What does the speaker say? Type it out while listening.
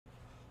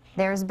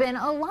There's been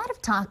a lot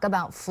of talk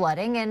about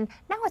flooding, and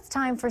now it's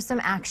time for some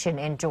action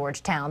in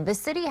Georgetown. The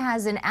city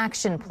has an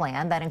action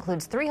plan that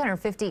includes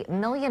 $350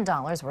 million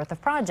worth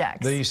of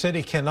projects. The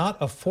city cannot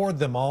afford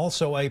them all,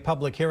 so a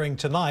public hearing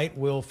tonight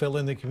will fill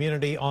in the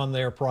community on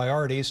their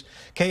priorities.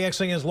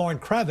 KXAN's Lauren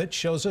Kravitz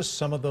shows us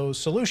some of those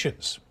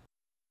solutions.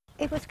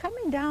 It was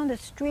coming down the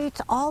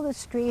streets, all the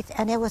streets,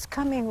 and it was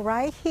coming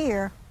right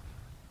here,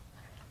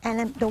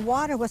 and the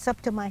water was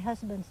up to my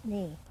husband's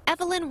knee.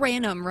 Evelyn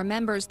Ranum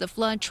remembers the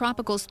flood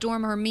Tropical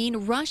Storm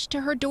Hermine rushed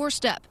to her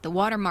doorstep. The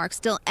watermark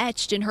still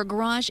etched in her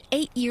garage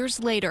 8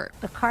 years later.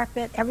 The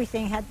carpet,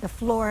 everything the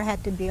floor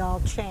had to be all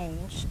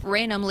changed.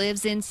 Ranum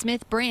lives in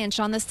Smith Branch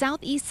on the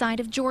southeast side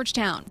of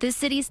Georgetown, the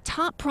city's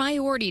top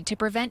priority to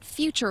prevent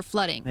future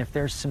flooding. If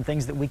there's some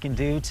things that we can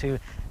do to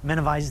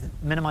minimize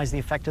the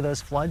effect of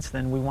those floods,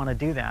 then we want to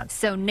do that.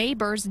 So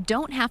neighbors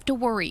don't have to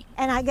worry.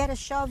 And I get a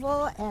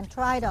shovel and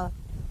try to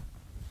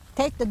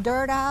take the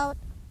dirt out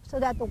so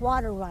that the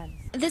water runs.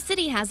 The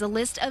city has a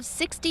list of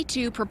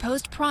 62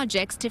 proposed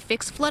projects to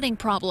fix flooding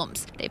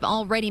problems. They've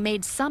already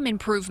made some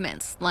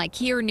improvements, like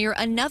here near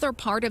another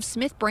part of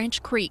Smith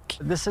Branch Creek.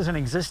 This is an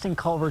existing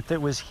culvert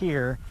that was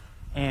here,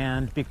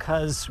 and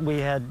because we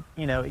had,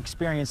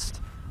 experienced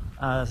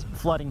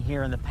flooding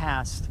here in the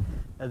past,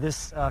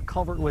 this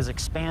culvert was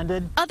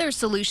expanded. Other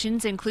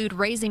solutions include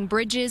raising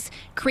bridges,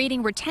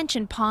 creating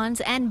retention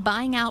ponds, and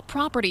buying out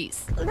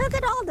properties. Look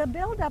at all the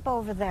buildup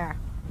over there.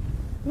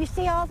 You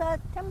see all that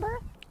timber?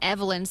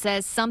 Evelyn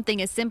says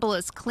something as simple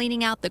as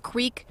cleaning out the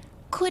creek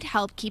could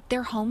help keep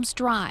their homes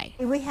dry.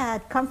 We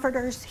had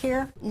comforters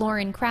here.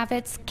 Lauren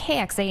Kravitz,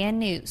 KXAN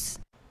News.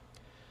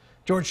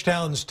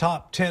 Georgetown's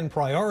top 10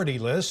 priority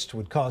list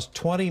would cost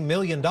 $20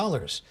 million.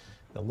 They'll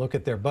look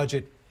at their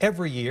budget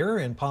every year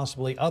and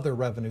possibly other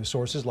revenue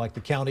sources like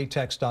the county,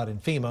 TxDOT,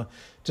 and FEMA.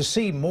 To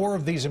see more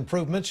of these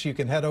improvements, you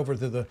can head over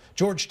to the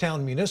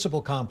Georgetown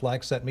Municipal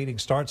Complex. That meeting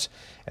starts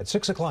at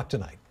 6 o'clock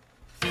tonight.